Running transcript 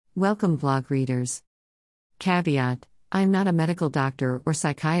Welcome, blog readers. Caveat: I am not a medical doctor or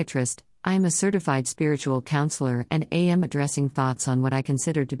psychiatrist. I am a certified spiritual counselor and am addressing thoughts on what I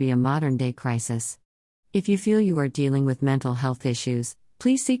consider to be a modern-day crisis. If you feel you are dealing with mental health issues,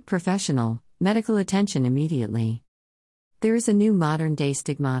 please seek professional, medical attention immediately. There is a new modern-day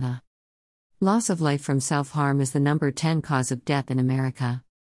stigmata. Loss of life from self-harm is the number 10 cause of death in America.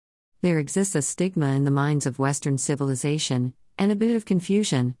 There exists a stigma in the minds of Western civilization, and a bit of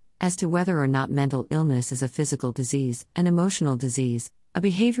confusion, as to whether or not mental illness is a physical disease, an emotional disease, a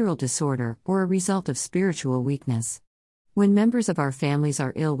behavioral disorder, or a result of spiritual weakness. When members of our families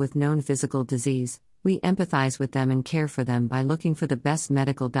are ill with known physical disease, we empathize with them and care for them by looking for the best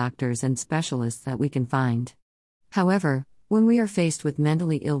medical doctors and specialists that we can find. However, when we are faced with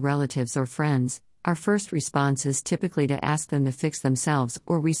mentally ill relatives or friends, our first response is typically to ask them to fix themselves,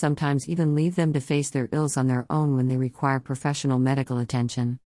 or we sometimes even leave them to face their ills on their own when they require professional medical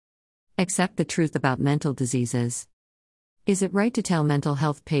attention. Accept the truth about mental diseases. Is it right to tell mental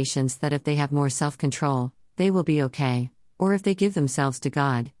health patients that if they have more self-control, they will be okay, or if they give themselves to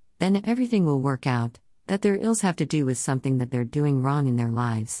God, then everything will work out, that their ills have to do with something that they're doing wrong in their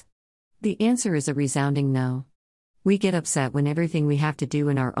lives? The answer is a resounding no. We get upset when everything we have to do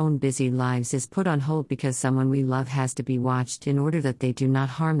in our own busy lives is put on hold because someone we love has to be watched in order that they do not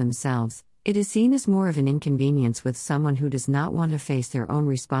harm themselves. It is seen as more of an inconvenience with someone who does not want to face their own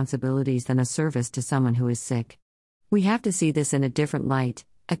responsibilities than a service to someone who is sick. We have to see this in a different light,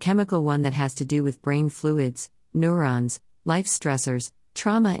 a chemical one that has to do with brain fluids, neurons, life stressors,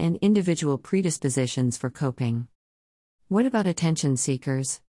 trauma, and individual predispositions for coping. What about attention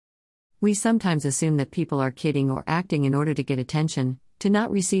seekers? We sometimes assume that people are kidding or acting in order to get attention, to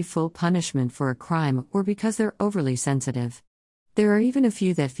not receive full punishment for a crime, or because they're overly sensitive. There are even a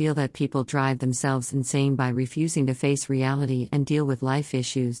few that feel that people drive themselves insane by refusing to face reality and deal with life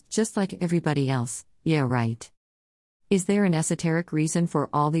issues just like everybody else. Yeah, right. Is there an esoteric reason for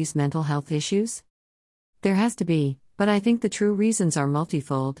all these mental health issues? There has to be, but I think the true reasons are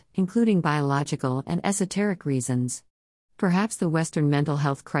multifold, including biological and esoteric reasons. Perhaps the Western mental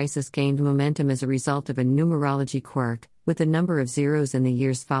health crisis gained momentum as a result of a numerology quirk, with the number of zeros in the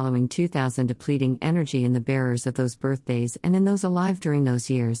years following 2000 depleting energy in the bearers of those birthdays and in those alive during those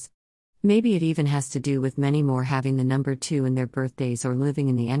years. Maybe it even has to do with many more having the number 2 in their birthdays or living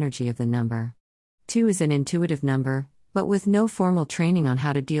in the energy of the number. 2 is an intuitive number, but with no formal training on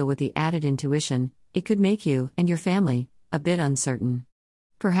how to deal with the added intuition, it could make you, and your family, a bit uncertain.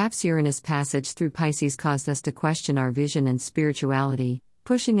 Perhaps Uranus' passage through Pisces caused us to question our vision and spirituality,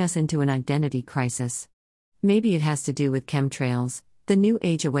 pushing us into an identity crisis. Maybe it has to do with chemtrails, the New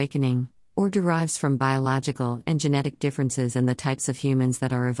Age awakening, or derives from biological and genetic differences in the types of humans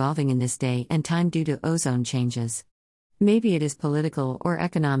that are evolving in this day and time due to ozone changes. Maybe it is political or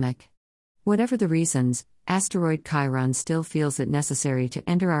economic. Whatever the reasons, asteroid Chiron still feels it necessary to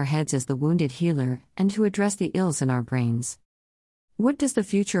enter our heads as the wounded healer and to address the ills in our brains. What does the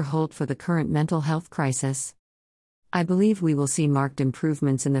future hold for the current mental health crisis? I believe we will see marked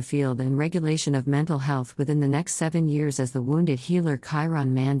improvements in the field and regulation of mental health within the next 7 years as the wounded healer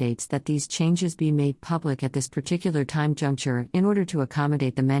Chiron mandates that these changes be made public at this particular time juncture in order to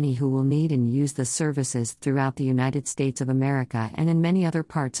accommodate the many who will need and use the services throughout the United States of America and in many other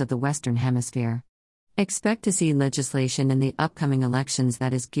parts of the Western Hemisphere. Expect to see legislation in the upcoming elections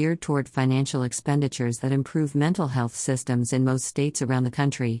that is geared toward financial expenditures that improve mental health systems in most states around the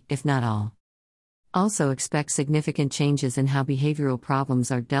country, if not all. Also expect significant changes in how behavioral problems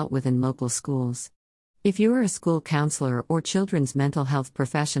are dealt with in local schools. If you are a school counselor or children's mental health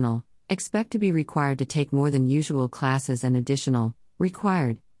professional, expect to be required to take more than usual classes and additional,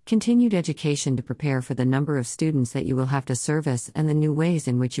 required, continued education to prepare for the number of students that you will have to service and the new ways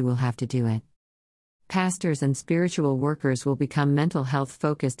in which you will have to do it. Pastors and spiritual workers will become mental health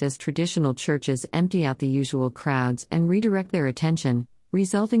focused as traditional churches empty out the usual crowds and redirect their attention,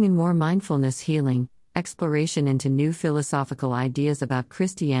 resulting in more mindfulness healing, exploration into new philosophical ideas about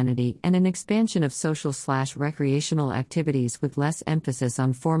Christianity, and an expansion of social/recreational activities with less emphasis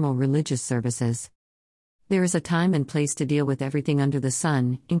on formal religious services. There is a time and place to deal with everything under the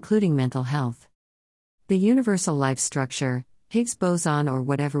sun, including mental health. The universal life structure, Higgs boson or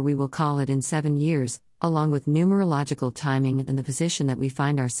whatever we will call it in 7 years, along with numerological timing and the position that we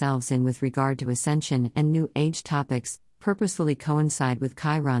find ourselves in with regard to ascension and new age topics, purposefully coincide with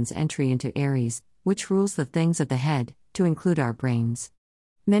Chiron's entry into Aries, which rules the things of the head, to include our brains.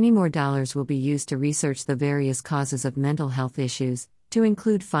 Many more dollars will be used to research the various causes of mental health issues, to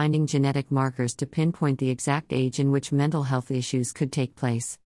include finding genetic markers to pinpoint the exact age in which mental health issues could take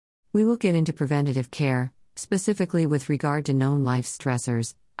place. We will get into preventative care, specifically with regard to known life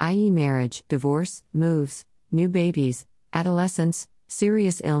stressors, i.e., marriage, divorce, moves, new babies, adolescence,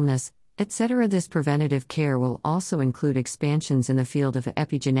 serious illness, etc. This preventative care will also include expansions in the field of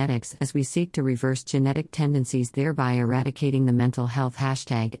epigenetics as we seek to reverse genetic tendencies, thereby eradicating the mental health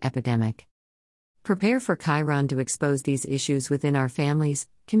 #epidemic. Prepare for Chiron to expose these issues within our families,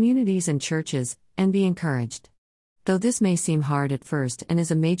 communities, and churches, and be encouraged. Though this may seem hard at first and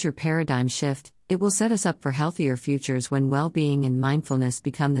is a major paradigm shift, it will set us up for healthier futures when well-being and mindfulness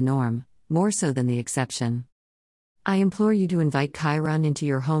become the norm, more so than the exception. I implore you to invite Chiron into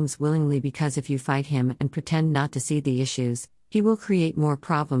your homes willingly, because if you fight him and pretend not to see the issues, he will create more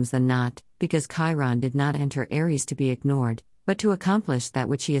problems than not, because Chiron did not enter Aries to be ignored, but to accomplish that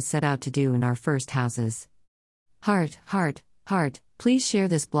which he has set out to do in our first houses. Heart, heart, heart, please share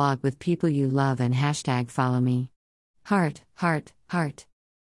this blog with people you love and #follow me. Heart, heart, heart.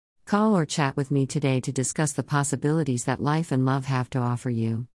 Call or chat with me today to discuss the possibilities that life and love have to offer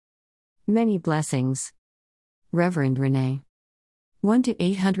you. Many blessings. Reverend Renee.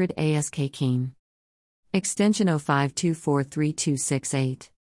 1-800 ASK Keen. Extension 05243268.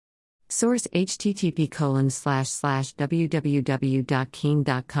 Source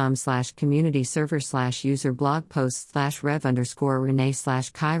http://www.keen.com/community server/user blog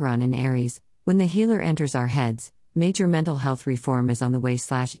posts/rev_Renee/Chiron in Aries. When the healer enters our heads, major mental health reform is on the way.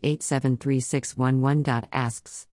 /873611.asks